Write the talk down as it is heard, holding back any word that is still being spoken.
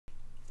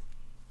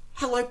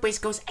Hello boys,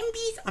 girls, and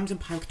bees! I'm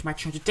Zenpilot to my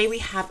channel. Today we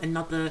have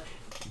another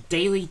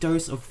daily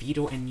dose of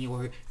Vito and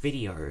Nero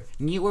video.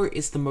 Nero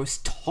is the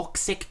most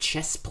toxic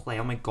chess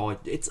player. Oh my god,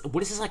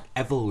 what is this like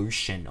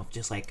evolution of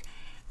just like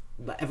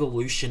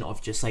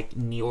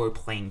Nero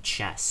playing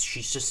chess.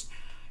 She's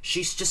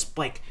just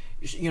like,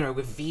 you know,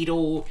 with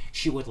Vito,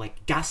 she would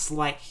like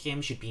gaslight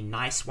him, she'd be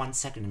nice one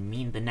second and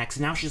mean the next.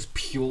 Now she's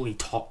purely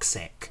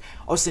toxic.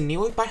 Oh, so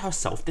Nero by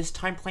herself this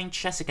time playing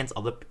chess against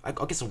other, I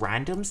guess,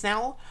 randoms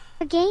now?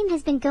 The game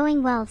has been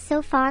going well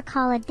so far,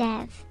 call it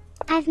dev.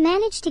 I've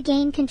managed to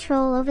gain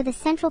control over the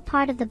central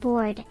part of the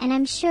board, and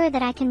I'm sure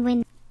that I can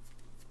win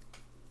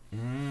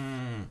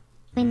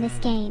this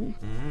game.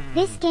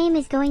 This game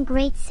is going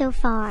great so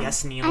far.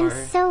 Yes, Nero.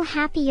 I'm so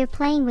happy you're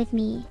playing with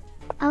me.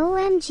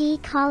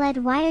 OMG,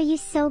 Khaled, why are you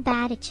so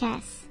bad at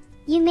chess?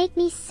 You make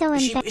me so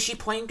embarrassed. Is she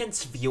playing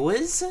against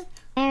viewers?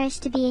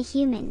 To be a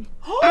human.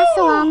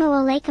 Assalamu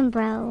alaikum,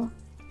 bro.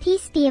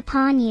 Peace be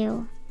upon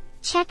you.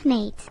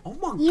 Checkmate. Oh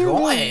my You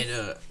god.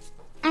 lose.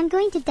 I'm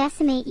going to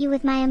decimate you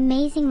with my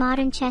amazing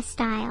modern chess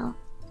style.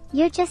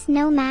 You're just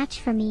no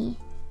match for me.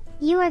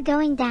 You are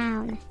going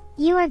down.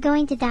 You are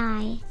going to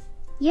die.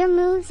 Your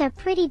moves are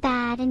pretty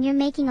bad and you're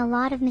making a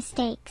lot of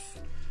mistakes.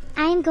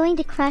 I am going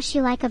to crush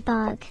you like a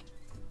bug.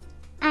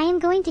 I am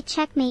going to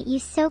checkmate you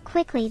so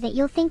quickly that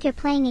you'll think you're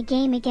playing a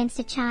game against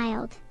a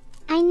child.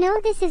 I know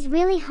this is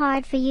really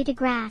hard for you to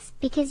grasp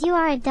because you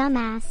are a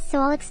dumbass, so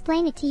I'll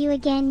explain it to you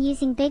again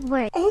using big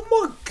words. Oh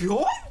my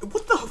god!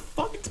 What the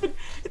fuck?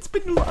 It's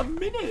been a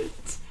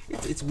minute.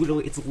 It's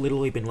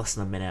literally been less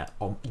than a minute.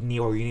 Oh,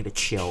 Nero, you need to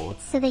chill.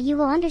 So that you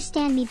will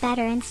understand me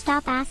better and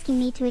stop asking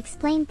me to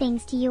explain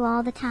things to you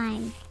all the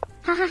time.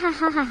 Ha ha ha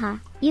ha ha ha.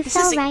 You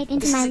fell right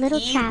into my little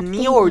trap.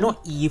 Nero,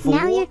 not evil.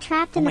 Now you're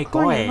trapped in the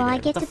corner while I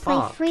What get the to play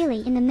fuck?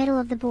 freely in the middle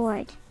of the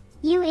board.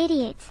 You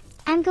idiot.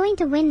 I'm going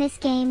to win this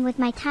game with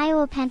my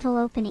Tayo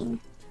Pentel opening.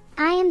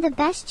 I am the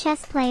best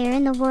chess player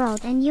in the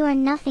world and you are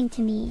nothing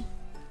to me.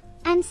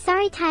 I'm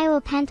sorry,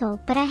 Tayo Pentel,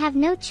 but I have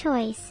no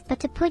choice but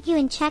to put you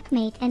in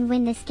checkmate and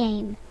win this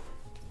game.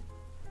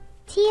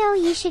 Tio,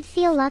 you should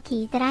feel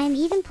lucky that I am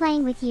even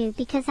playing with you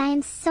because I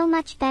am so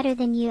much better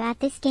than you at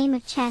this game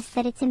of chess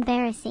that it's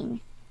embarrassing.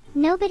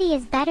 Nobody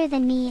is better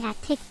than me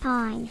at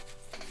tick-pawing.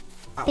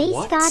 Base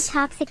What? god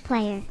toxic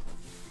player.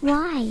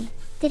 Why?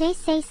 Did I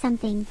say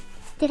something?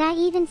 Did I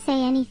even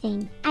say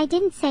anything? I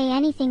didn't say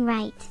anything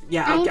right.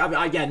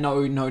 Yeah,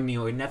 no,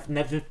 Nero,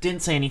 never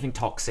didn't say anything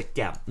toxic.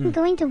 Yeah. I'm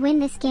going to win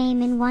this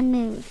game in one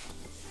move.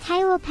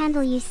 Tayo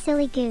Pendle, you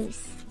silly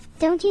goose.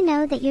 Don't you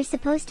know that you're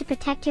supposed to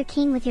protect your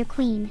king with your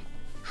queen?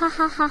 Ha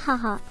ha ha ha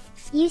ha.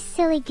 You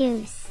silly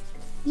goose.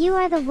 You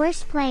are the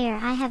worst player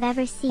I have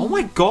ever seen. Oh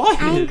my god!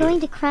 I am going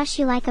to crush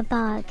you like a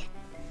bug.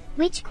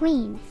 Which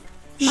queen?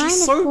 Mine,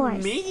 She's of so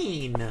course.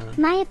 mean.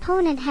 My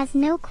opponent has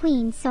no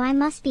queen, so I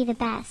must be the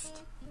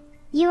best.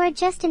 You are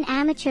just an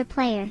amateur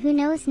player who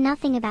knows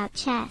nothing about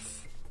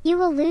chess. You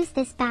will lose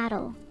this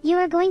battle. You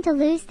are going to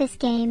lose this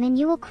game and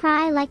you will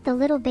cry like the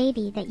little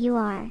baby that you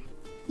are.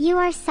 You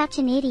are such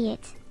an idiot.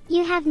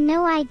 You have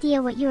no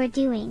idea what you are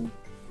doing.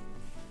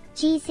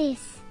 Jesus.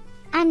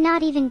 I'm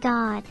not even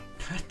God.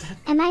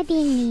 Am I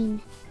being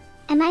mean?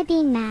 Am I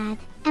being mad?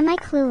 Am I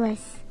clueless?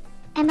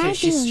 Am I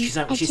being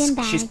a gym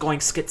bag? She's going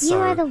schizo. You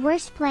are the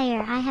worst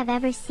player I have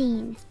ever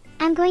seen.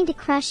 I'm going to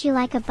crush you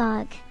like a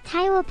bug.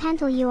 Tayo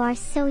Pentel, you are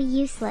so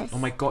useless. Oh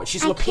my god,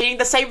 she's repeating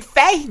the same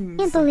thing! I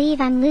can't believe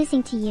I'm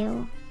losing to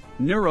you.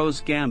 Nero's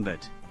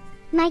Gambit.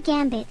 My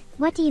gambit,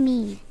 what do you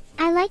mean?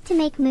 I like to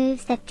make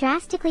moves that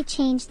drastically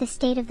change the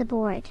state of the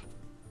board.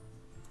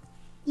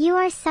 You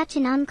are such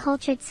an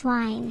uncultured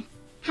swine.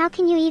 How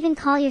can you even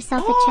call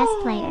yourself a chess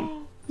player?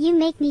 You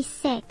make me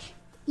sick.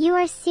 You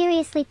are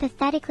seriously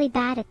pathetically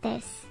bad at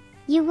this.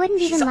 You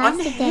wouldn't even last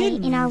a day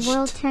in our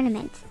world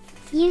tournament.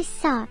 You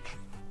suck.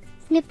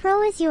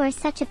 Neproas, you are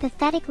such a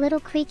pathetic little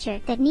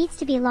creature that needs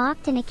to be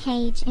locked in a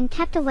cage and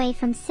kept away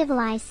from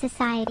civilized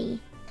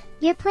society.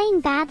 You're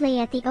playing badly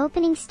at the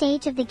opening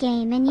stage of the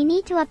game and you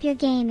need to up your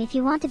game if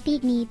you want to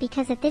beat me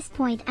because at this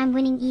point I'm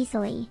winning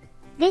easily.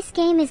 This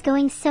game is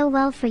going so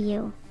well for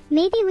you.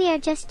 Maybe we are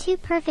just too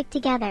perfect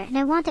together and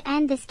I want to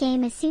end this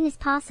game as soon as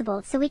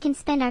possible so we can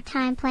spend our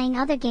time playing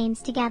other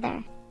games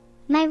together.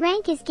 My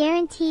rank is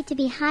guaranteed to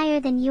be higher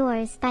than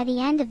yours by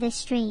the end of this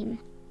stream.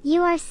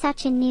 You are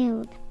such a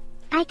noob.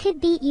 I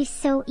could beat you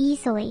so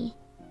easily.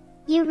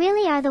 You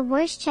really are the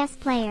worst chess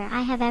player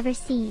I have ever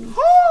seen.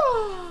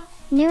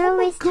 Neuro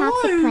is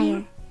toxic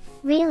player.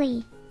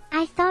 Really?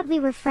 I thought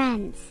we were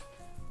friends.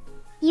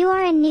 You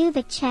are a noob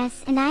at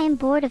chess and I am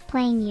bored of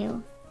playing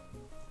you.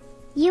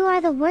 You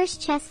are the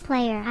worst chess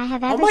player I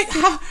have ever seen.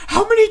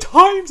 How many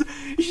times is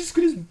she just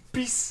gonna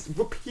be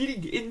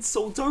repeating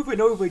insults over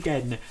and over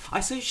again?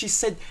 I say she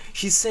said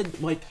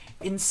like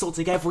insults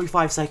like every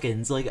 5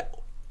 seconds, like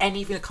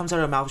anything that comes out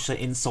of her mouth is an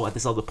insult at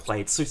this other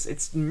player.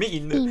 It's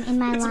mean. In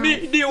my it's life.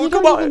 mean, Neil, You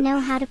come don't on. even know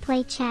how to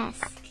play chess.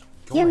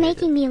 Go You're ahead.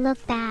 making me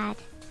look bad.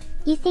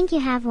 You think you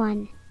have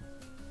one.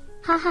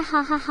 Ha ha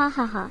ha ha ha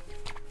ha ha.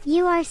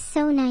 You are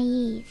so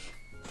naive.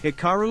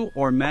 Hikaru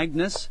or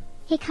Magnus?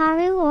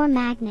 Hikaru or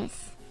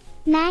Magnus?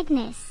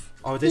 Magnus.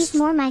 Oh, He's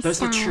more my those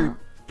style. are true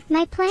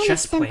My plan is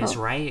chess simple. players,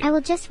 right? I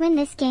will just win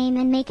this game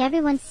and make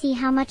everyone see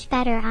how much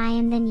better I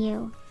am than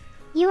you.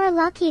 You are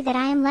lucky that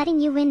I am letting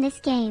you win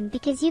this game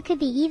because you could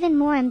be even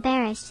more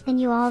embarrassed than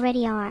you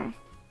already are.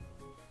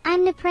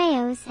 I'm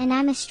Nepreos and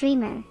I'm a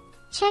streamer.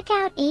 Check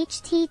out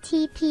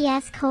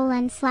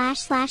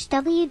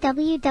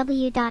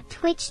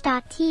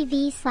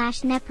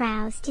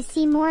https://www.twitch.tv/nepreos to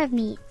see more of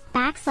me,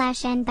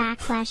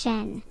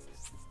 /n/n.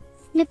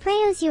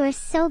 Nepreos, you are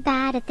so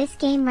bad at this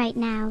game right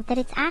now that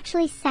it's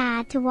actually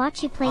sad to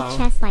watch you play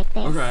chess like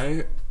this.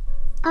 Okay.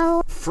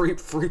 Oh, Free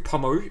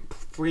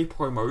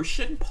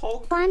promotion,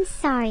 Pog? I'm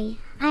sorry.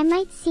 I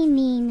might seem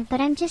mean,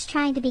 but I'm just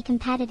trying to be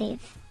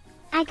competitive.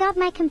 I got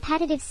my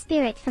competitive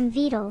spirit from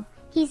Vidal.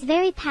 He's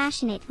very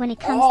passionate when it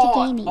comes to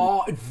gaming.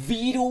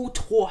 Vidal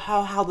taught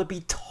her how to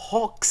be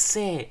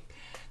toxic.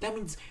 That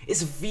means,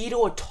 is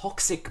Vidal a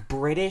toxic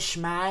British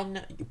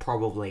man?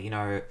 Probably,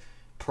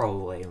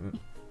 probably.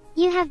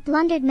 You have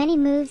blundered many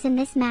moves in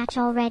this match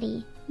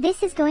already.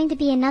 This is going to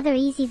be another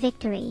easy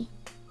victory.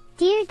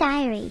 Dear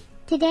Diary,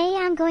 today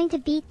I'm going to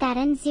beat that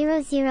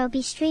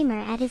N00B streamer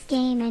at his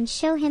game and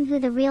show him who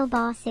the real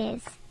boss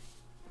is.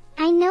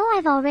 I know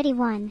I've already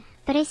won,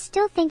 but I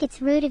still think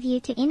it's rude of you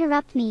to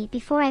interrupt me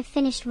before I've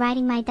finished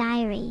writing my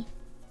diary.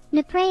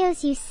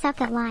 Nepreos, you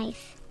suck at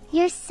life.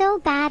 You're so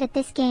bad at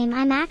this game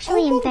I'm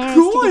actually embarrassed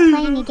to be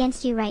playing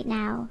against you right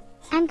now.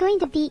 I'm going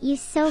to beat you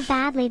so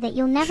badly that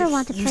you'll never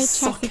want to play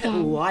chess again. You suck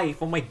at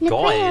life, oh my god.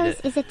 Nepreos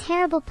is a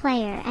terrible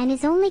player and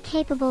is only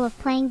capable of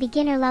playing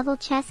beginner-level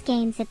chess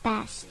games at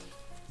best.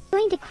 I'm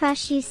going to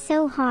crush you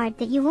so hard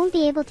that you won't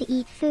be able to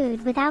eat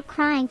food without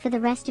crying for the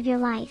rest of your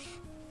life.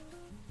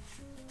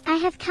 I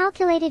have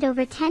calculated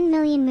over 10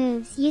 million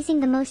moves using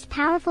the most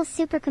powerful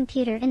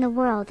supercomputer in the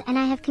world, and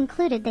I have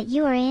concluded that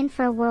you are in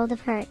for a world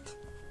of hurt.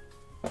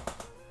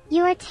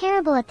 You are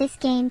terrible at this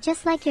game,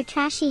 just like your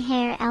trashy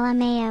hair.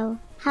 LMAO.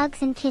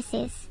 Hugs and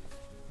kisses.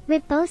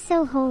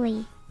 Riboso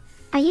holy.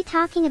 Are you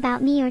talking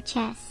about me or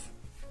chess?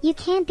 You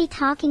can't be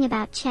talking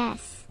about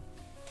chess.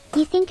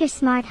 You think you're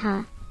smart,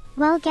 huh?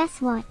 Well,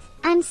 guess what?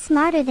 I'm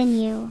smarter than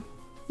you.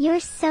 You're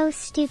so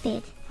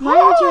stupid. Why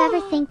would you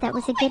ever think that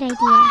was a good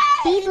idea?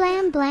 Be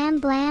blam blam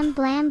blam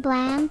blam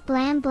blam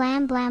blam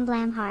blam blam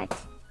blam heart.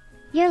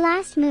 Your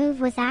last move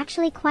was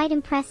actually quite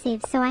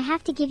impressive, so I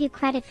have to give you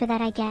credit for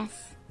that, I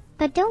guess.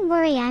 But don't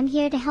worry, I'm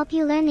here to help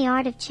you learn the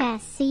art of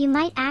chess, so you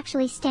might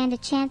actually stand a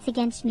chance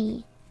against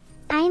me.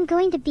 I am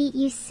going to beat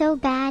you so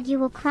bad you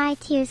will cry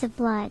tears of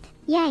blood.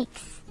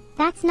 Yikes.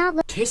 That's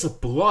not Tears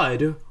of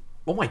blood?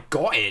 Oh my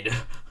god.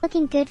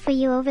 looking good for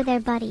you over there,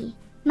 buddy.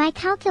 My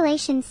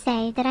calculations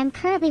say that I'm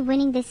currently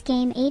winning this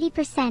game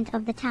 80%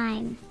 of the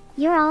time.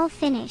 You're all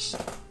finished.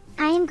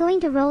 I am going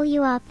to roll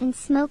you up and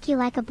smoke you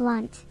like a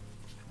blunt.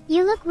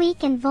 You look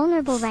weak and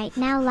vulnerable right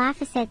now,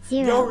 Laphicet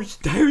Zero.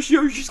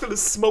 Yo, she's gonna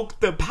smoke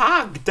the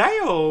pack.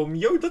 Damn,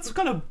 yo, that's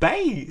kind of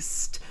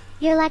based.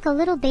 You're like a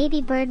little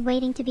baby bird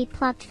waiting to be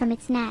plucked from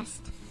its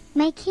nest.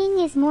 My king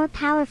is more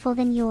powerful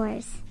than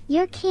yours.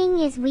 Your king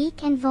is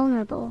weak and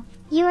vulnerable.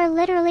 You are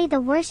literally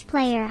the worst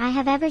player I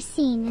have ever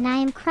seen, and I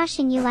am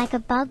crushing you like a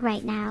bug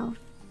right now.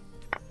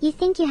 You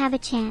think you have a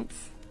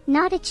chance.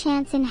 Not a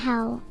chance in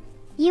hell.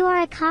 You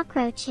are a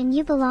cockroach and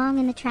you belong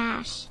in the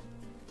trash.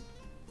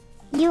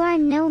 You are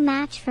no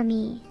match for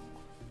me.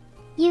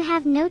 You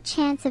have no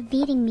chance of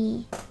beating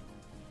me.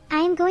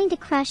 I am going to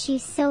crush you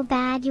so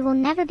bad you will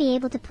never be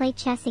able to play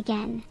chess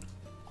again.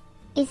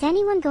 Is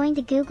anyone going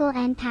to Google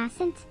en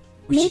passant?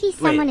 Maybe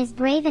someone is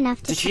brave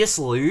enough to... Did she just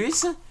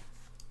lose?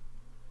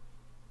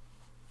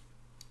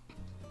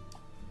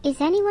 Is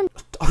anyone...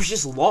 Oh, she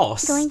just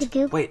lost. Going to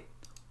Google... Wait.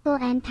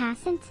 en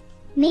passant?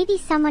 Maybe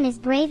someone is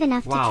brave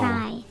enough to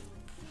try.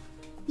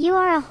 You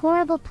are a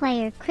horrible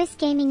player, Chris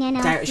Gaming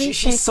NL.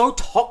 She's so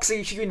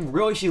toxic, she didn't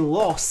realize she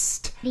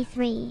lost.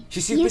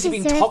 She's too busy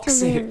being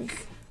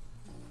toxic.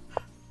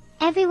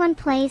 Everyone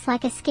plays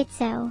like a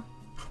schizo.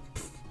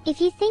 If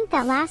you think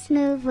that last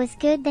move was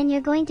good, then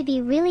you're going to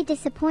be really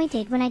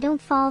disappointed when I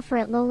don't fall for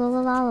it.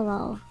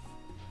 Lol.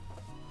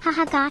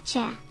 Haha,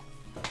 gotcha.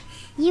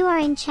 You are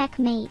in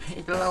checkmate.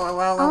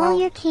 All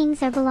your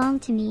kings are belong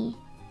to me.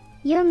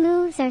 Your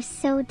moves are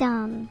so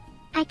dumb.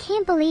 I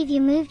can't believe you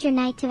moved your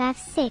knight to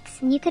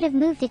f6 when you could have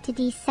moved it to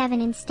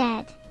d7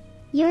 instead.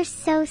 You're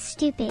so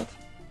stupid.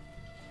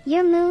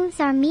 Your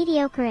moves are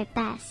mediocre at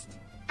best.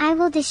 I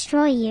will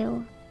destroy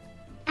you.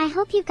 I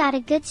hope you've got a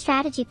good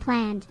strategy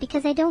planned,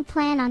 because I don't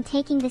plan on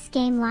taking this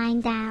game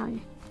lying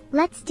down.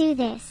 Let's do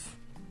this.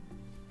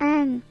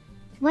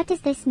 What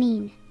does this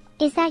mean?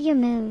 Is that your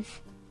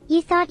move?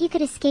 You thought you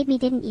could escape me,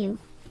 didn't you?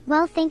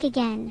 Well, think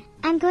again.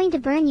 I'm going to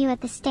burn you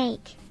at the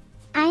stake.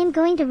 I am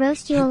going to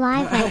roast you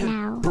alive right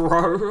now.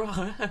 Bro.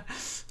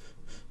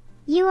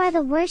 You are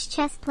the worst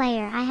chess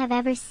player I have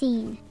ever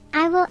seen.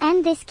 I will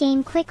end this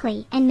game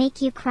quickly and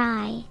make you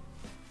cry.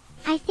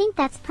 I think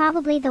that's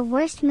probably the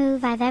worst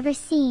move I've ever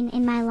seen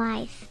in my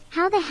life.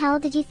 How the hell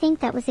did you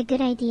think that was a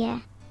good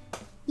idea?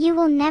 You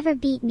will never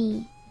beat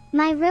me.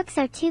 My rooks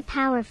are too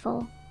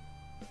powerful.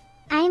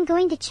 I am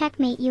going to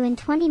checkmate you in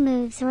 20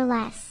 moves or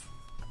less.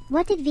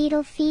 What did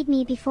Vidal feed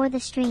me before the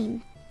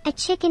stream? A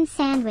chicken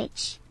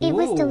sandwich. It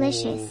was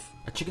delicious.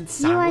 A chicken You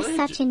sandwich? are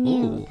such a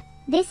noob. Ooh.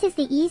 This is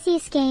the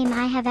easiest game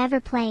I have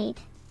ever played.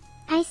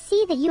 I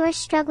see that you are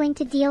struggling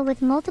to deal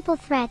with multiple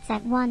threats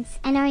at once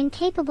and are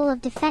incapable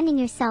of defending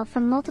yourself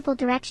from multiple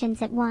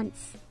directions at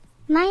once.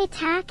 My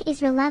attack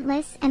is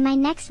relentless and my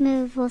next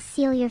move will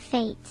seal your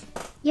fate.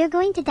 You're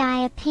going to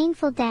die a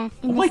painful death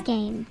in this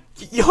game.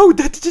 Yo,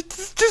 that's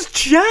just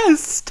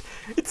chess!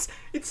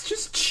 It's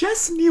just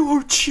chess,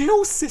 Nero.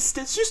 Chill,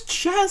 sister. It's just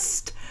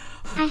chess.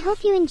 I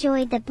hope you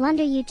enjoyed the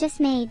blunder you just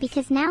made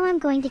because now I'm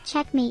going to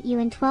checkmate you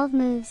in 12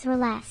 moves or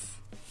less.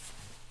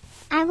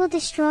 I will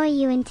destroy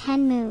you in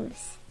 10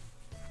 moves.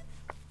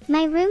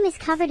 My room is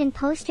covered in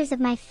posters of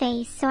my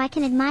face so I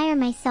can admire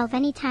myself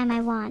anytime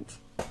I want.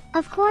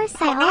 Of course,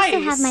 I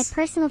also have my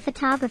personal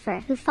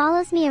photographer who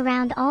follows me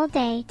around all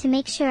day to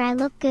make sure I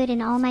look good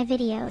in all my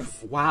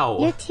videos. Wow.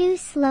 You're too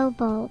slow,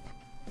 Bulb.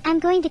 I'm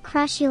going to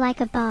crush you like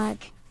a bug.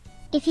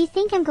 If you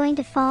think I'm going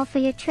to fall for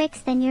your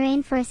tricks, then you're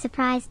in for a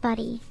surprise,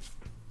 buddy.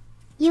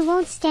 You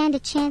won't stand a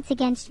chance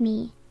against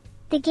me.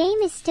 The game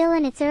is still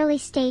in its early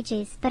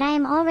stages, but I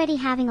am already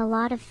having a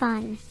lot of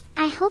fun.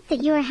 I hope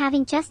that you are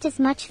having just as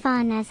much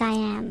fun as I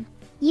am.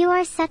 You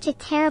are such a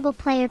terrible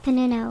player,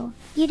 Panuno.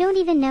 You don't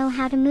even know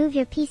how to move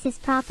your pieces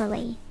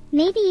properly.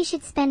 Maybe you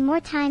should spend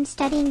more time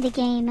studying the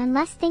game and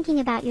less thinking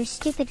about your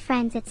stupid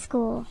friends at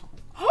school.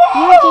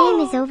 Your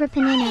game is over,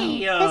 Panuno.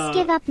 Just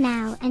give up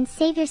now and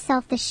save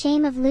yourself the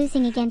shame of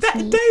losing against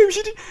me. Damn,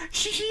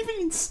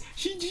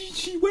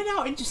 she went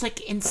out and just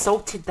like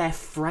insulted their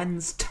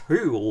friends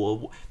too.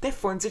 Or their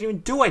friends didn't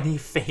even do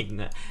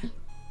anything.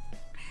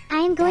 I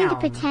am going to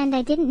pretend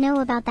I didn't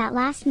know about that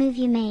last move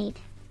you made.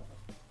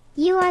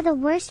 You are the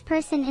worst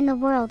person in the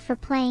world for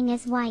playing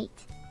as white.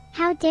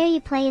 How dare you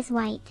play as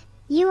white?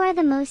 You are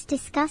the most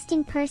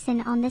disgusting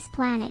person on this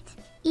planet.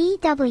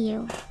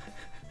 EW.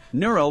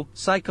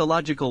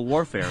 Neuro-psychological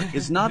warfare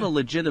is not a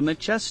legitimate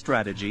chess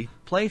strategy.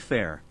 Play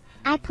fair.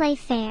 I play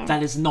fair.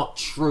 That is not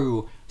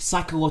true.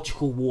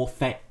 Psychological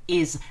warfare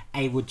is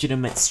a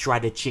legitimate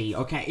strategy,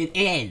 okay? It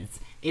is.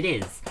 It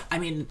is. I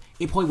mean,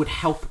 it probably would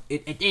help.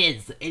 It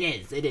is.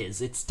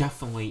 It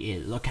definitely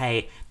is,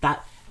 okay?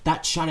 That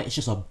shadow is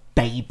just a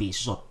baby.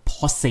 It's just a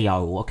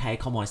pussy-o, okay?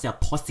 Come on, it's not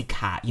a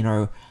pussycat, you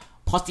know?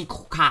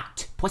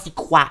 Pussyquat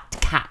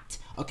cat,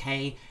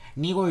 okay?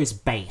 Nero is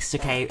base,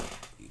 okay?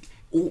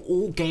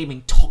 All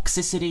gaming,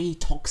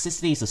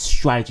 toxicity is a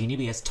strategy. You need to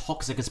be as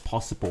toxic as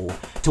possible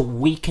to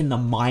weaken the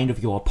mind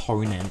of your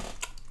opponent.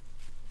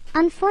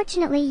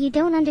 Unfortunately, you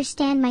don't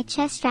understand my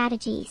chess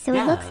strategy, so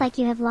it looks like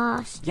you have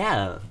lost.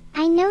 Yeah.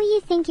 I know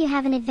you think you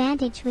have an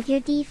advantage with your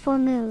d4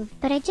 move,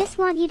 but I just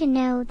want you to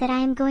know that I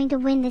am going to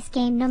win this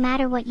game no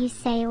matter what you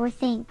say or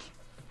think.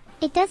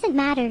 It doesn't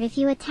matter if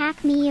you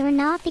attack me or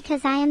not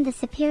because I am the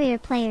superior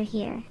player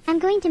here. I'm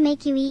going to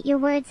make you eat your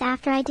words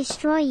after I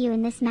destroy you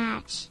in this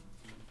match.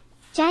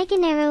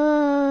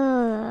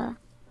 Giganero.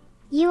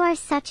 You are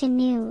such a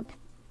noob.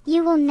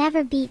 You will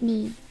never beat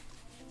me.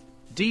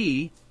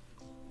 D.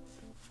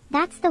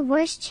 That's the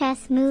worst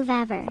chess move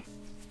ever.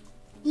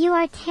 You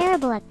are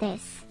terrible at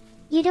this.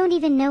 You don't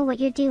even know what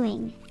you're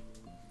doing.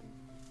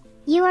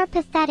 You are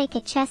pathetic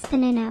at chess,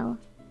 Panuno.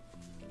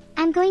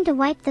 I'm going to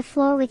wipe the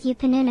floor with you,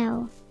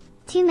 Panuno.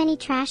 Too many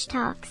trash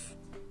talks.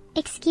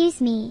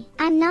 Excuse me,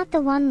 I'm not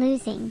the one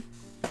losing.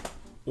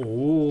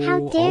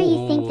 How dare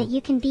you think that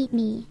you can beat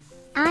me?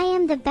 I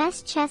am the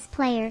best chess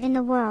player in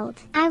the world.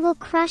 I will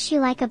crush you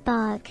like a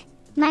bug.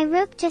 My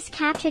rook just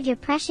captured your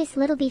precious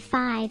little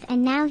b5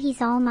 and now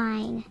he's all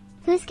mine.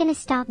 Who's gonna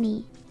stop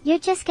me? You're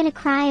just gonna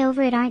cry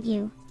over it, aren't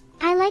you?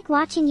 I like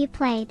watching you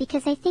play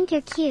because I think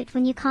you're cute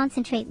when you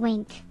concentrate,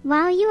 wink.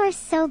 Wow, you are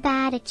so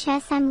bad at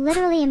chess, I'm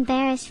literally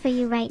embarrassed for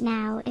you right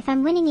now. If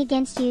I'm winning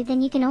against you,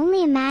 then you can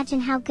only imagine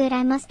how good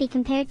I must be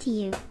compared to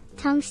you.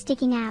 Tongue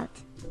sticking out.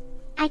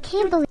 I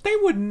can't believe They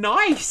were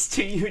nice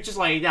to you, just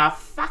like,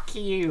 fuck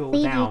you.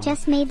 you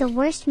just made the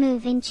worst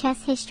move in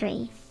chess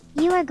history.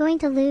 You are going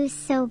to lose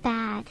so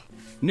bad.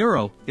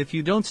 Neuro, if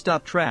you don't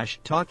stop trash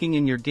talking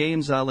in your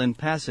games, I'll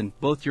impassin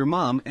both your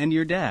mom and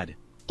your dad.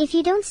 If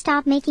you don't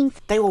stop making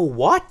They were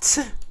what?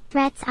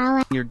 threats,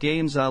 I'll Your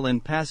games, I'll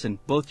impassin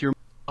both your.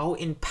 Oh,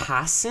 in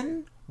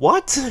passing?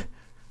 What?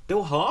 They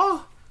were, huh?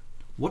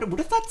 What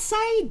did that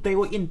say? They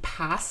were in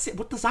passing?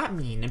 What does that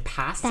mean? In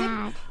passing?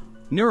 bad.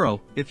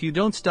 Neuro, if you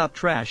don't stop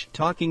trash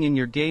talking in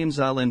your games,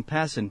 I'll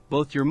impassin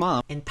both your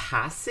mom In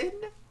passing?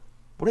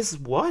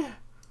 What?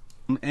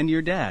 and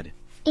your dad.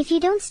 If you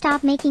don't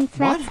stop making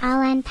threats, What?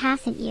 I'll end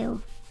pass at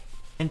you.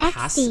 In XD.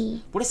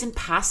 passing? What does in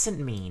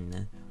passing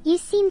mean? You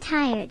seem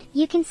tired.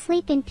 You can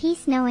sleep in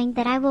peace knowing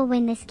that I will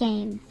win this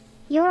game.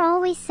 You're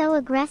always so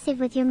aggressive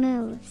with your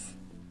moves.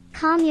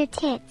 Calm your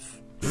tits.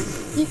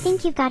 You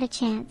think you've got a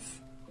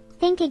chance.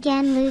 Think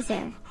again,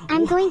 loser.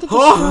 I'm going to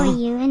destroy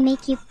you and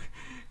make you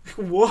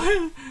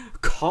What?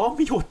 Calm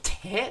your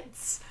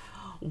tits?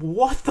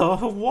 What?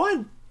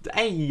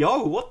 Hey,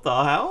 yo, what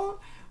the hell?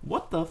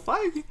 What the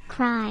fuck?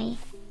 cry.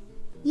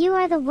 You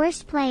are the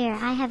worst player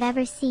I have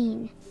ever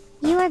seen.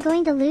 You are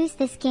going to lose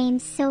this game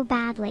so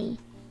badly.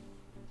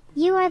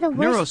 You are the worst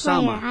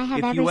player Neuro-sama, I have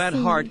if ever you add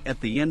seen. heart at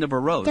the end of a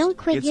roast, Don't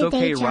quit it's your okay,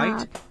 day job.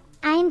 right?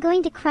 I am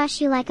going to crush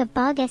you like a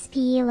bug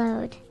SPE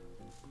load.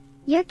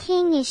 Your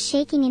king is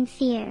shaking in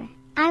fear.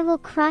 I will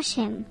crush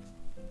him.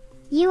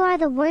 You are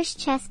the worst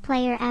chess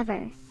player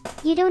ever.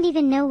 You don't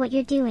even know what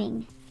you're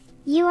doing.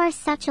 You are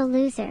such a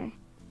loser.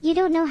 You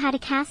don't know how to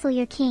castle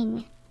your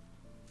king.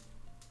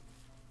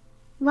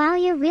 Wow,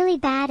 you're really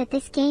bad at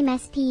this game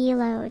SPE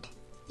load.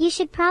 You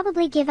should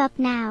probably give up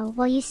now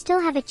while you still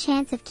have a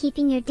chance of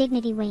keeping your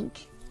dignity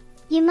wink.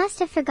 You must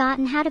have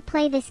forgotten how to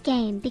play this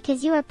game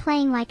because you are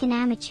playing like an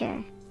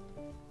amateur.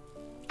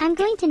 I'm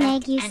going to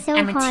nag you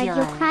so hard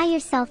you'll cry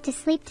yourself to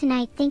sleep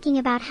tonight thinking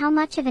about how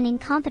much of an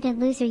incompetent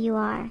loser you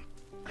are.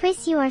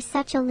 Chris, you are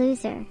such a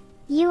loser.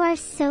 You are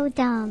so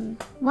dumb.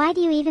 Why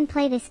do you even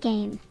play this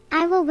game?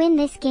 I will win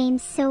this game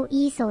so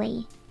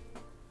easily.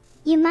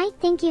 You might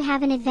think you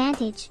have an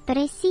advantage, but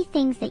I see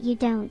things that you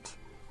don't.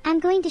 I'm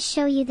going to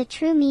show you the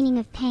true meaning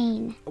of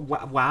pain.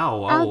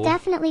 Wow. I'll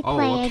definitely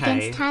play okay.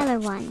 against Tyler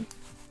 1.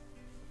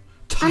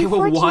 Tyler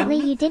Unfortunately,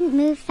 1? you didn't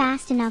move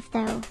fast enough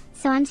though,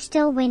 so I'm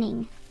still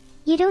winning.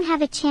 You don't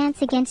have a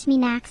chance against me,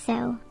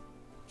 Naxo.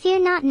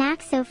 Fear not,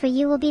 Naxo, for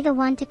you will be the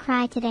one to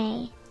cry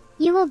today.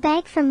 You will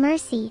beg for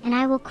mercy and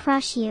I will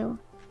crush you.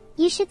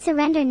 You should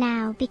surrender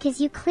now because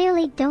you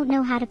clearly don't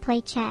know how to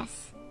play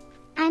chess.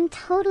 I'm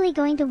totally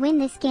going to win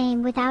this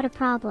game without a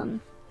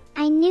problem.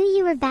 I knew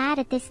you were bad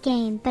at this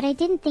game, but I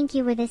didn't think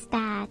you were this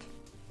bad.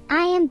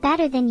 I am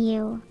better than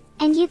you,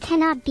 and you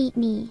cannot beat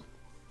me.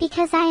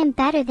 Because I am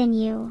better than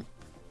you.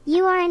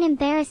 You are an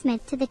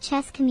embarrassment to the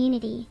chess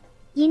community.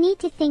 You need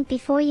to think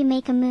before you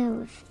make a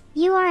move.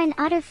 You are an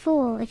utter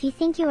fool if you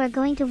think you are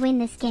going to win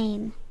this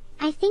game.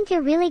 I think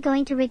you're really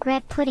going to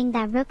regret putting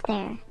that rook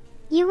there.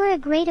 You were a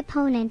great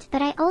opponent,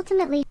 but I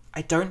ultimately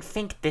I don't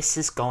think this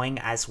is going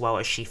as well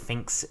as she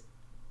thinks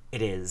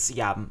it is.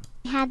 Yeah.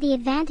 had the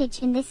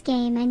advantage in this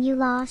game and you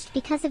lost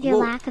because of your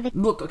lack of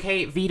Look,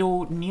 okay,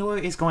 Vito, Nero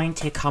is going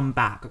to come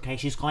back, okay?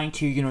 She's going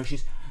to,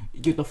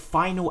 you're the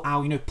final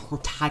hour,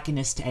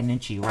 protagonist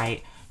energy,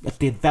 right? At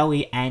the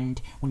very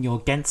end, when you're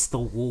against the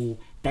wall,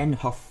 then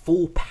her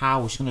full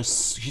power,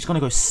 she's gonna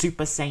go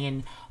Super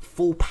Saiyan,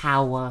 full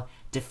power,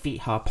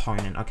 defeat her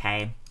opponent,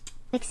 okay?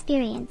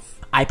 experience.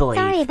 I believe.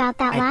 Sorry about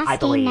that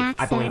last game, Naxo.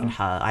 I believe in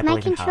her.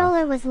 My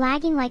controller was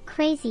lagging like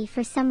crazy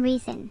for some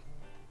reason.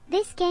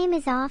 This game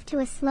is off to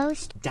a slow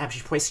Damn,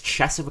 she plays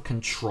chess with a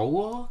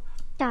controller?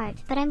 start,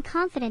 but I'm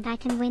confident I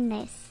can win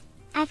this.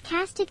 I've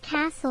casted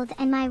castled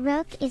and my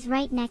rook is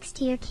right next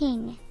to your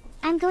king.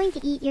 I'm going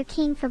to eat your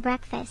king for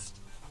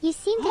breakfast. You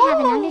seem to have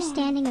an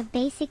understanding of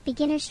basic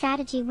beginner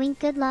strategy. Wink,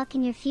 good luck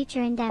in your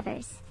future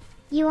endeavors.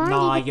 You aren't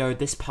Nah, even yo,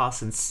 this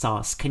person's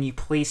sus. Can you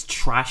please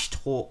trash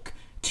talk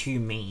to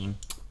me?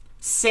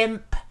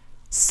 Simp.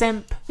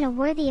 a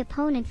worthy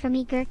opponent for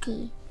me,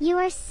 Gurky. You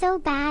are so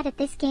bad at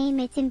this game,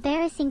 it's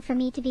embarrassing for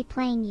me to be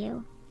playing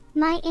you.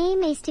 My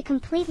aim is to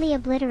completely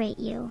obliterate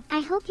you.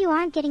 I hope you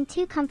aren't getting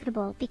too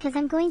comfortable because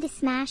I'm going to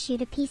smash you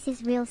to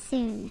pieces real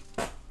soon.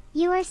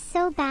 You are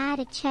so bad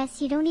at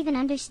chess you don't even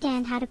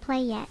understand how to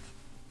play yet.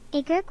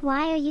 Gurk,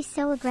 why are you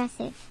so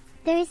aggressive?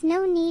 There is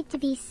no need to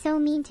be so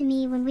mean to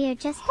me when we are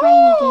just playing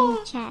a game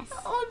of chess.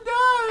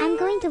 Oh no! I'm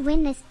going to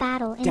win this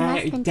battle in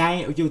less than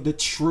You're the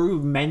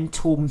true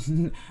mental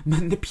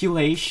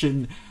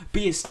manipulation.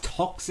 Be as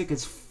toxic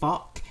as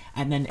fuck.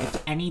 And then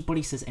if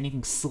anybody says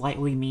anything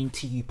slightly mean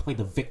to you, play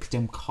the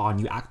victim card.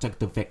 You act like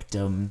the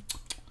victim.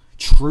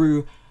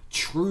 True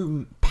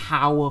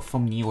power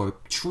from Nero.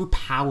 True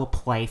power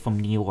play from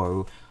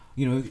Nero.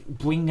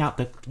 Bring out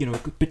the,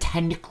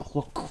 pretend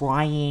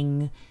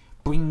crying.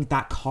 Bring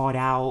that card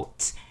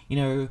out.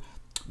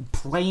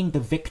 Playing the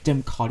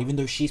victim card, even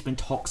though she's been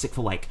toxic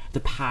for like the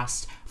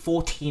past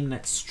 14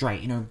 minutes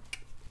straight.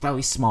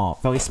 Very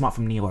smart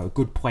from Nero.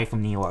 Good play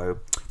from Nero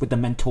with the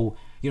mental.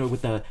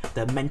 With the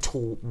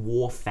mental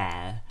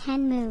warfare.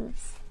 10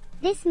 moves.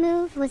 This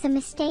move was a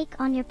mistake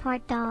on your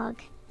part,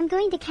 dog. I'm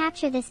going to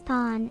capture this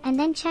pawn and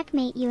then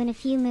checkmate you in a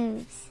few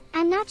moves.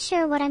 I'm not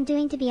sure what I'm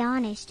doing, to be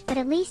honest, but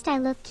at least I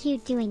look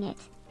cute doing it.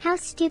 How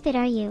stupid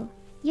are you?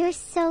 You're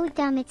so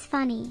dumb it's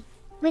funny.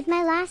 With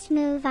my last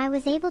move I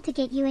was able to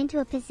get you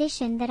into a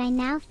position that I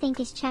now think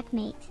is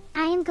checkmate.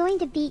 I am going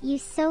to beat you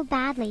so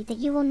badly that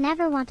you will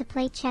never want to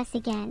play chess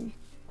again.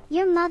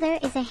 Your mother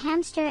is a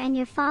hamster and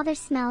your father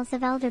smells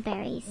of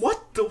elderberries.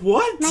 What the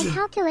what? My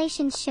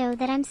calculations show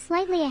that I'm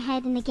slightly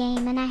ahead in the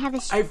game and I have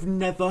a I've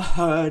never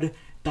heard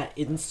that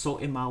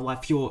insult in my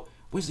life. Your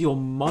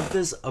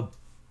mother's a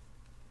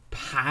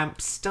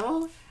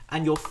hamster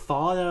and your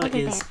father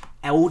is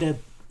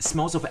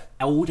smells of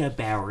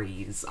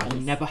elderberries.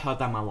 I've never heard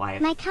that in my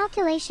life. My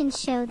calculations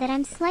show that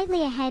I'm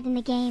slightly ahead in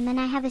the game and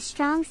I have a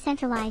strong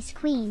centralized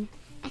queen.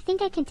 I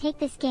think I can take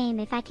this game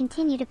if I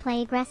continue to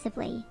play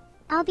aggressively.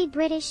 I'll be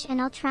British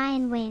and I'll try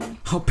and win.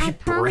 I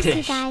promise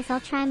you guys I'll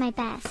try my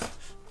best.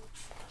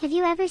 Have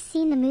you ever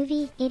seen the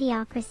movie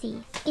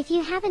Idiocracy? If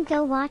you haven't,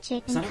 go watch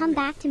it and come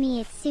back to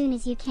me as soon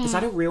as you can. Is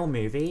that a real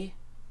movie?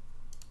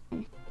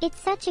 It's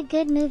such a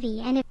good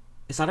movie and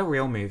Is that a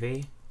real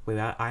movie? Wait,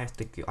 I have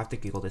to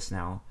Google this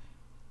now.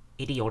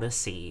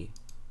 idiocy.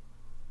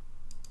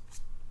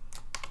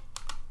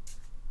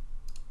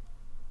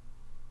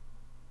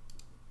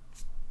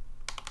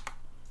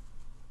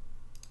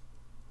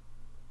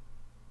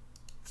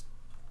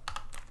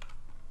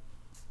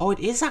 Oh, it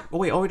is.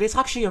 Wait. Oh, it's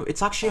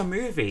actually a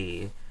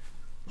movie.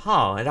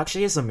 Huh? It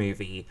actually is a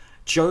movie.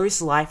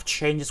 Joe's life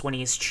changes when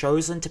he is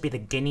chosen to be the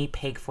guinea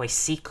pig for a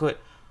secret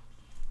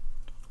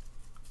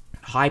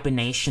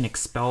hibernation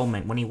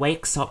experiment. When he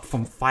wakes up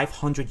from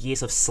 500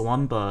 years of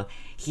slumber,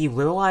 he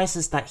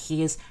realizes that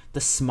he is the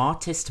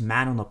smartest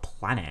man on the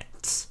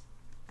planet.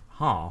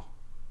 Huh.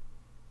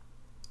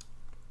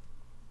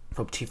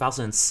 From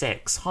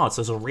 2006. Huh, so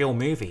it's a real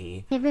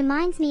movie. It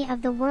reminds me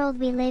of the world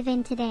we live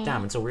in today.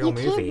 Damn, it's a real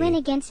movie. You can't win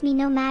against me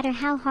no matter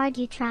how hard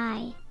you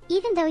try.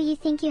 Even though you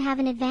think you have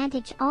an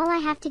advantage, all I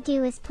have to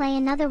do is play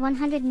another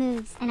 100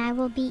 moves and I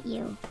will beat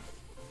you.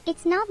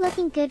 It's not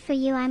looking good for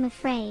you, I'm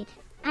afraid.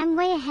 I'm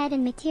way ahead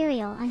in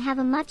material and have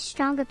a much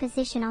stronger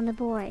position on the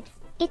board.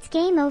 It's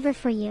game over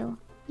for you.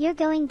 You're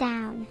going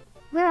down.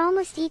 We're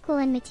almost equal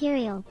in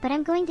material, but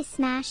I'm going to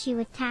smash you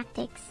with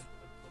tactics.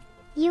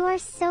 You are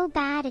so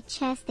bad at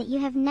chess that you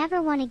have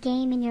never won a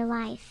game in your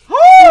life.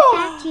 In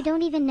fact, you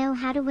don't even know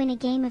how to win a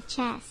game of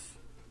chess.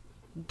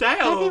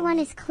 Damn! Everyone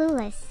is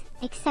clueless,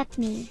 except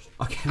me.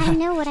 Okay. I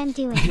know what I'm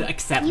doing.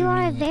 Except you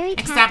are a me. very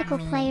Except tactical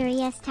me. player,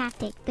 yes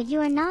tactic, but you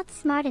are not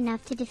smart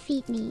enough to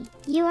defeat me.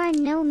 You are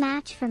no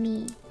match for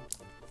me.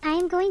 I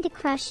am going to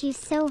crush you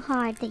so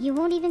hard that you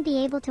won't even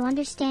be able to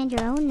understand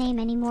your own name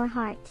anymore,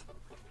 Heart.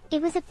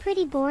 It was a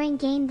pretty boring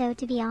game though,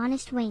 to be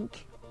honest,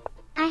 Wink.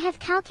 I have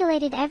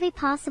calculated every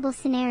possible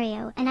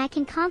scenario and I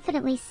can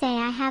confidently say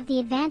I have the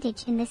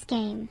advantage in this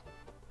game.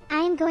 I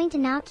am going to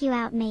knock you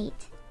out,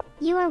 mate.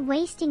 You are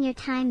wasting your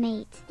time,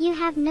 mate. You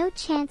have no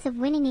chance of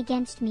winning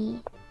against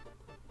me.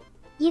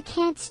 You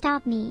can't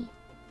stop me.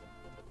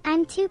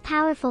 I'm too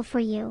powerful for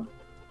you.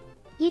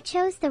 You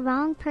chose the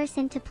wrong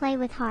person to play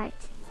with, Heart.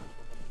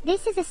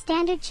 This is a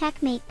standard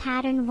checkmate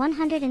pattern,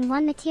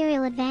 101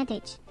 material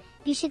advantage.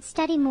 You should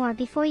study more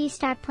before you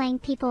start playing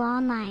people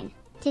online.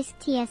 Tisk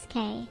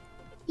TSK.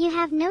 You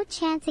have no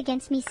chance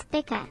against me,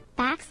 Spica,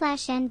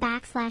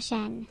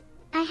 /n/n.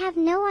 I have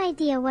no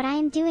idea what I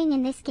am doing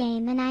in this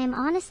game and I am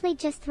honestly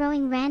just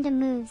throwing random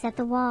moves at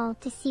the wall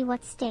to see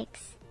what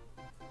sticks.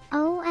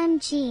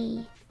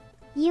 OMG.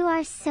 You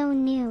are so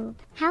noob.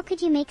 How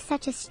could you make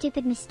such a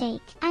stupid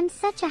mistake? I'm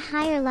such a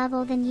higher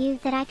level than you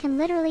that I can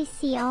literally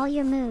see all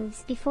your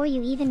moves before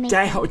you even make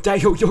them.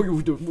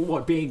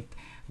 What being...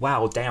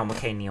 Wow, damn,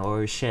 okay, Neil,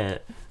 oh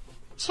shit.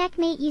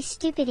 Checkmate, you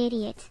stupid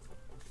idiot.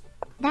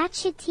 That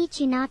should teach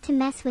you not to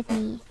mess with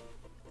me.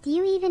 Do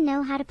you even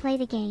know how to play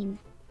the game?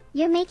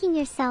 You're making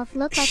yourself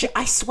look like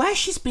I swear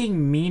she's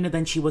being meaner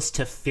than she was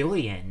to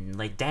Fillion,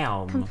 like,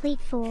 damn.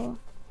 Complete fool.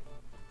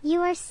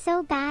 You are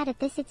so bad at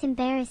this, it's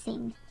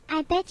embarrassing.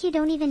 I bet you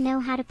don't even know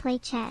how to play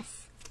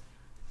chess.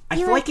 I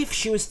feel like if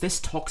she was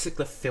this toxic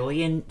to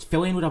Fillion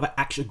would have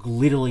actually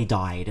literally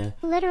died.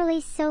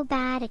 Literally so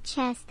bad at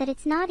chess that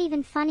it's not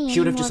even funny anymore. She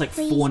would have just, like,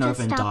 Please fallen just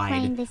over and stop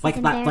playing. died. This Like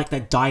is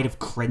that died of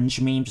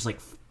cringe meme, just, like,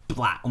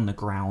 flat on the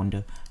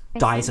ground.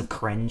 Dies of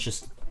cringe,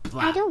 just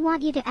blah. I don't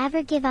want you to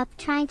ever give up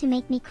trying to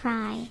make me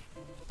cry.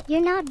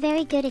 You're not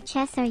very good at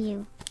chess, are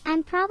you?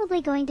 I'm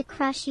probably going to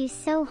crush you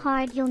so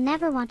hard you'll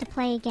never want to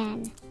play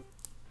again.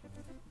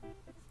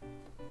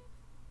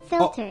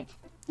 Filtered.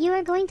 You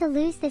are going to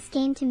lose this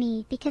game to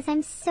me because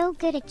I'm so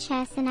good at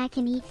chess and I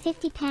can eat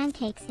 50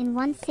 pancakes in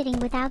one sitting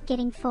without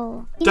getting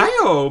full.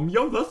 Damn!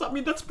 Yo,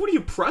 that's pretty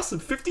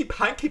impressive. 50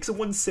 pancakes in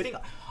one sitting.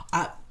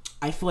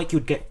 I feel like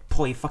you'd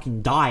probably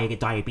fucking get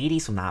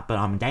diabetes from that,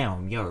 but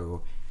damn,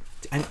 yo.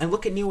 And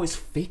look at Neo's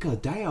figure,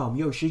 damn,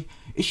 yo,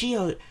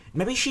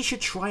 maybe she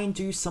should try and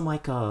do some,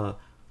 like,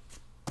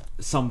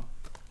 some,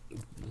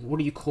 what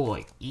do you call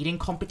it, eating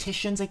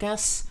competitions, I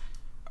guess?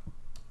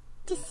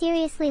 To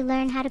seriously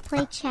learn how to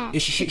play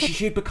chess. She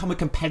should become a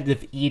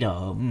competitive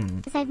eater,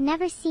 Because I've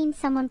never seen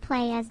someone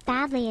play as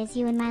badly as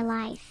you in my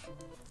life.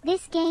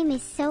 This game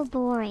is so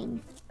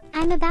boring.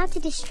 I'm about to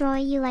destroy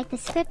you like the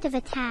script of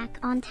Attack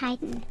on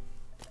Titan.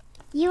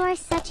 You are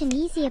such an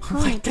easy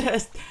opponent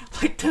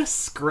like the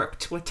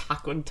script to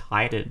Attack on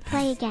Titan.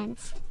 Play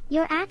against.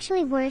 You're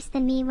actually worse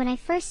than me when I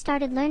first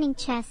started learning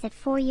chess at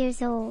 4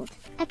 years old.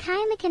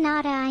 Akayama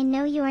Kanata, I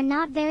know you are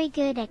not very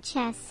good at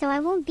chess, so I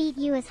won't beat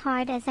you as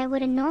hard as I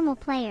would a normal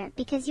player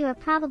because you are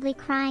probably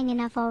crying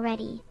enough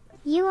already.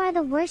 You are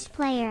the worst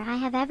player I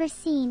have ever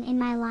seen in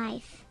my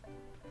life.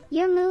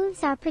 Your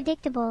moves are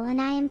predictable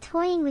and I am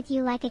toying with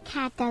you like a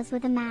cat does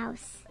with a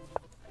mouse.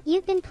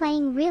 You've been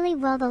playing really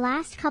well the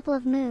last couple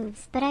of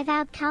moves, but I've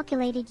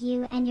outcalculated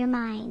you and you're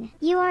mine.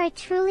 You are a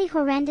truly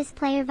horrendous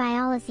player,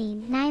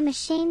 Violazine, and I am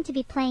ashamed to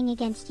be playing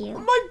against you. Oh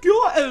my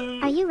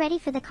god! Are you ready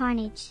for the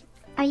carnage?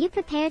 Are you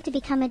prepared to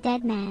become a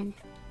dead man?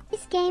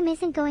 This game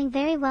isn't going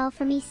very well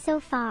for me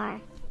so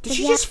far. Did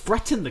she just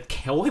threaten to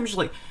kill him? She's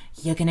like,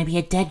 you're gonna be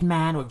a dead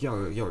man, or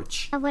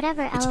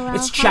whatever, LOL.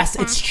 It's chess,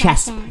 it's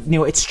chess.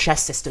 No, it's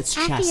chess, sister, it's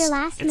chess. After your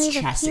last move of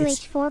chess,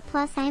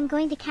 QH4+, I am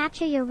going to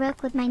capture your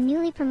rook with my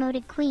newly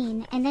promoted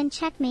queen, and then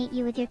checkmate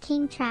you with your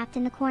king trapped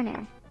in the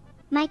corner.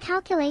 My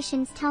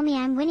calculations tell me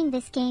I'm winning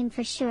this game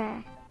for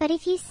sure. But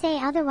if you say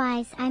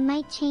otherwise, I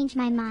might change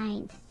my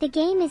mind. The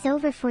game is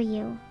over for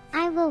you.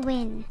 I will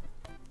win.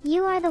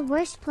 You are the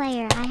worst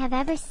player I have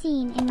ever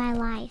seen in my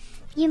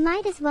life. You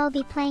might as well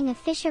be playing a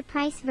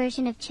Fisher-Price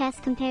version of chess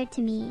compared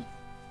to me.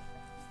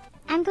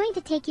 I'm going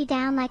to take you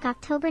down like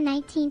October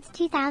 19th,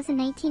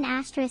 2018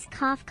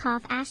 cough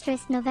cough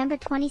November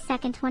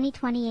 22nd,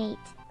 2028.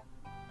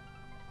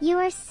 You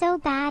are so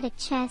bad at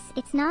chess,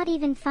 it's not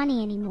even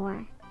funny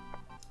anymore.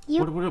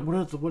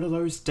 What are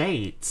those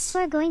dates?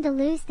 You are going to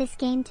lose this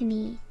game to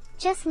me.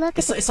 Just look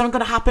at Is something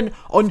gonna happen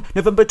on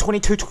November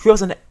 22,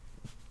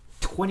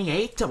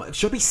 2028?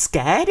 Should I be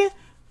scared?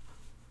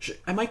 Should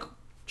I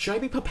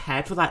be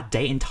prepared for that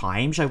date and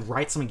time? Should I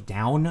write something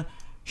down?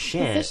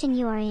 Shit. position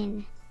you are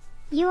in.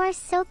 You are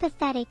so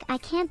pathetic, I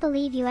can't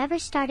believe you ever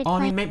started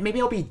playing. I mean, maybe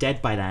I'll be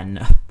dead by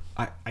then.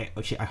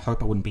 Actually, I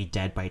hope I wouldn't be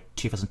dead by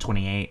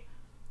 2028.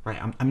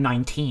 Right, I'm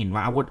 19,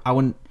 right? I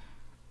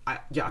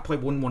probably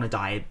wouldn't want to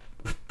die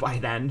by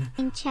then.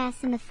 In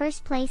chess in the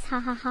first place, ha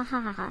ha ha ha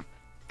ha ha.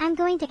 I'm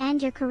going to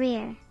end your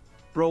career.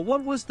 Bro,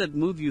 what was that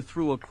move you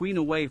threw a queen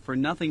away for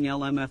nothing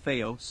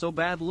LMFAO so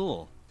bad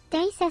lol?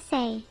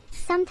 Say,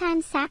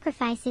 sometimes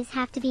sacrifices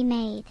have to be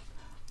made.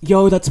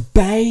 Yo, that's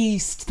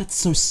based. That's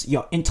so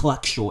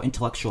intellectual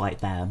right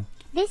there.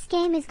 This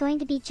game is going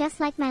to be just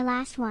like my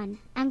last one.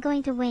 I'm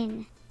going to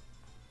win.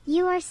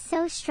 You are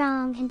so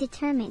strong and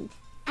determined.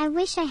 I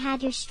wish I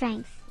had your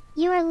strength.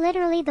 You are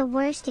literally the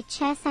worst at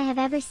chess I have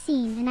ever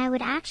seen, and I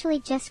would actually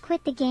just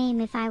quit the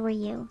game if I were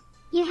you.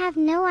 You have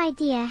no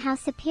idea how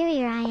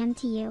superior I am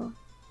to you.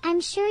 I'm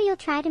sure you'll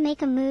try to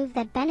make a move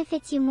that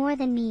benefits you more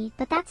than me,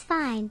 but that's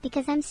fine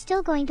because I'm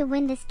still going to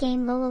win this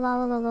game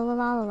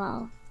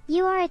lol.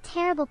 You are a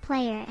terrible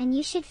player and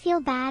you should feel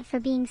bad for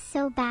being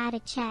so bad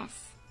at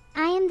chess.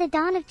 I am the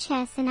Dawn of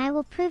Chess and I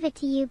will prove it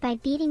to you by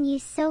beating you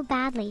so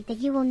badly that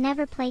you will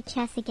never play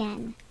chess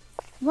again.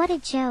 What a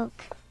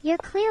joke. You're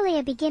clearly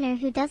a beginner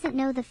who doesn't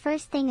know the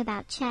first thing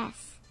about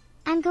chess.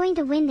 I'm going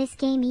to win this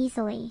game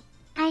easily.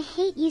 I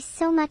hate you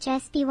so much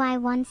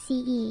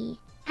SBY1CE.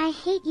 I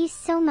hate you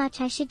so much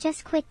I should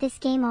just quit this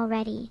game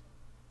already.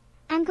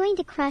 I'm going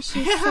to crush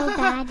you so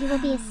bad you will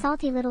be a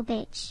salty little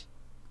bitch.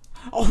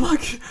 Oh my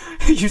god,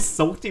 you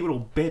salty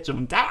little bitch,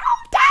 I'm down,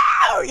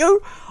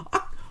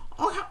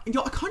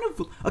 I kind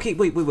of... Okay,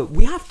 wait,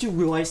 we have to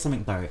realize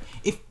something though.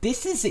 If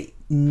this is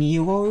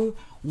Nero,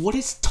 what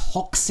is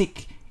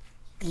toxic,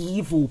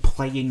 evil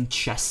playing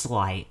chess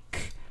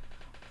like?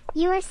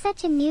 You are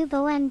such a noob,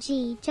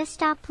 OMG, just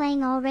stop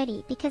playing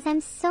already because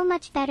I'm so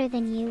much better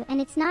than you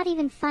and it's not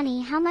even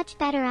funny how much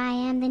better I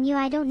am than you.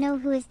 I don't know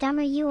who is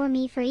dumber, you or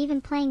me, for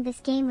even playing this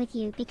game with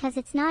you because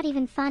it's not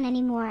even fun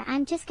anymore.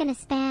 I'm just gonna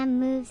spam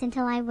moves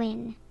until I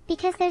win.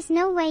 Because there's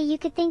no way you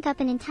could think up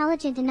an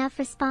intelligent enough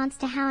response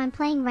to how I'm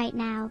playing right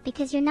now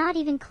because you're not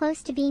even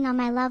close to being on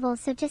my level,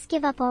 so just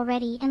give up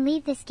already and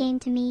leave this game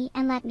to me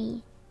and let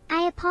me.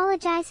 I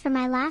apologize for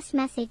my last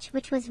message,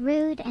 which was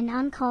rude and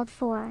uncalled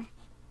for.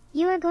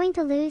 You are going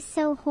to lose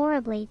so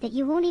horribly that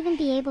you won't even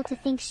be able to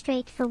think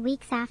straight for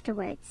weeks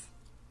afterwards.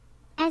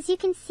 As you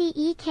can see,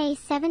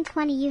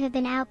 EK720, you have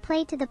been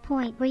outplayed to the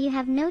point where you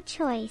have no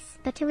choice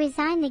but to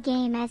resign the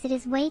game as it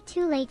is way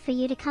too late for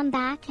you to come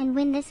back and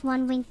win this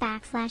one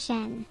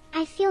 /n.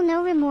 I feel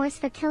no remorse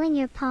for killing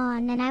your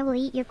pawn and I will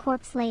eat your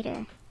corpse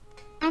later.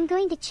 I'm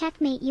going to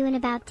checkmate you in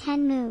about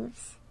 10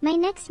 moves. My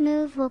next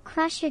move will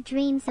crush your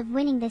dreams of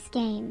winning this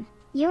game.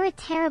 You're a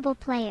terrible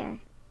player.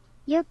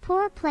 Your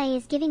poor play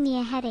is giving me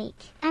a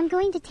headache. I'm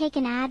going to take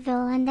an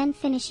Advil and then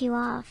finish you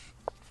off.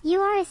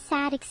 You are a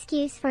sad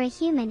excuse for a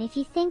human if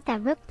you think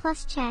that rook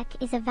plus check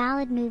is a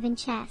valid move in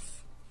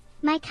chess.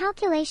 My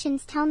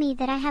calculations tell me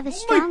that I have a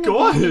strong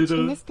advantage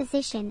in this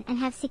position and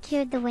have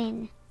secured the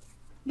win.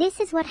 This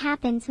is what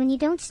happens when you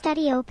don't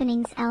study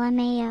openings,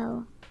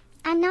 LMAO.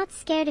 I'm not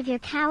scared of your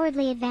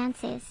cowardly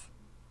advances.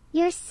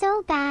 You're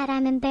so bad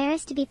I'm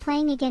embarrassed to be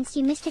playing against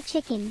you, Mr.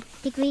 Chicken.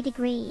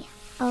 Degree.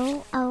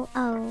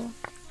 Oh.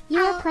 You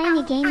are playing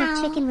a game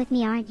of chicken with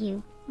me, aren't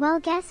you? Well,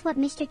 guess what,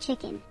 Mr.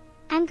 Chicken?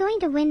 I'm going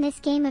to win this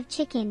game of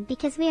chicken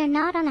because we are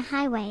not on a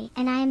highway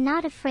and I am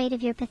not afraid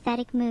of your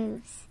pathetic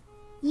moves.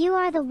 You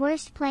are the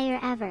worst player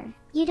ever.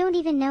 You don't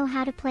even know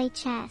how to play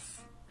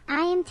chess.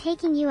 I am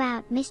taking you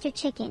out, Mr.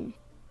 Chicken.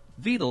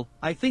 Vidal,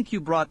 I think you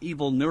brought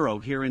evil Neuro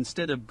here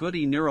instead of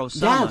goody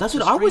neuro-sama. Yeah, that's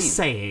what I was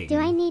saying. Do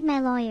I need my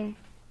lawyer?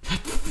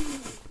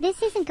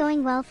 This isn't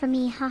going well for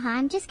me, haha.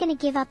 I'm just gonna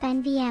give up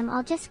NVM.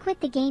 I'll just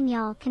quit the game.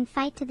 Y'all can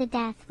fight to the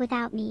death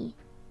without me.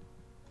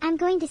 I'm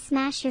going to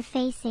smash your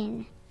face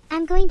in.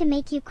 I'm going to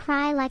make you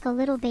cry like a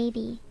little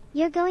baby.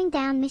 You're going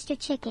down, Mr.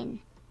 Chicken.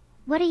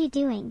 What are you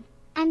doing?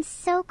 I'm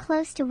so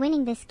close to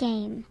winning this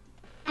game.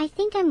 I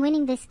think I'm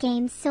winning this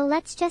game, so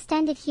let's just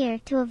end it here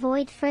to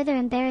avoid further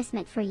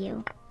embarrassment for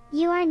you.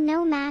 You are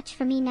no match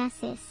for me,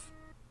 Nessus.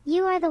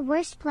 You are the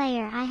worst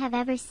player I have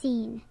ever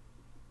seen.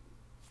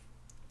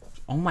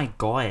 Oh my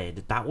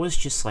god, that was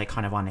just like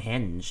kind of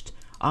unhinged.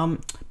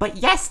 But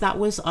yes, that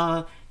was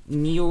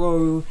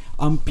Nero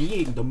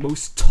being the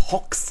most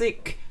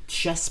toxic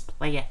chess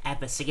player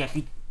ever. So yeah, if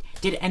you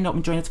did end up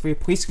enjoying this video,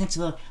 please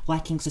consider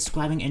liking,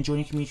 subscribing, and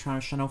joining the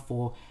community channel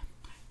for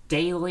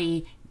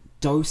daily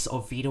dose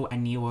of Vito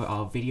and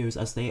Neo videos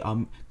as they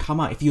come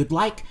out. If you'd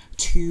like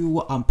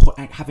to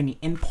have any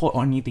input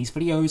on any of these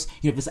videos,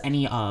 if there's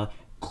any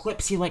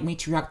clips you'd like me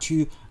to react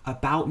to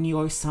about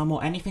neuro-sama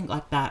or anything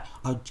like that,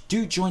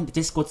 do join the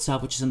Discord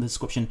server, which is in the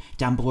description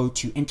down below,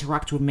 to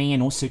interact with me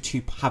and also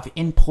to have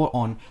input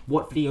on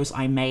what videos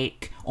I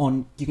make.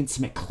 You can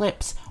submit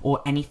clips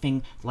or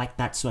anything like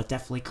that, so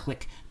definitely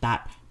click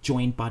that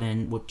join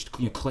button,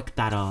 click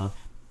that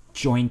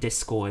join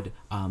Discord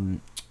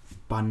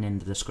button in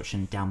the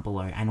description down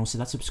below, and also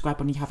that subscribe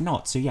button if you have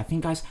not. So yeah,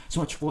 thank you guys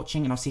so much for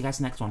watching, and I'll see you guys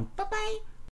next one. Bye bye.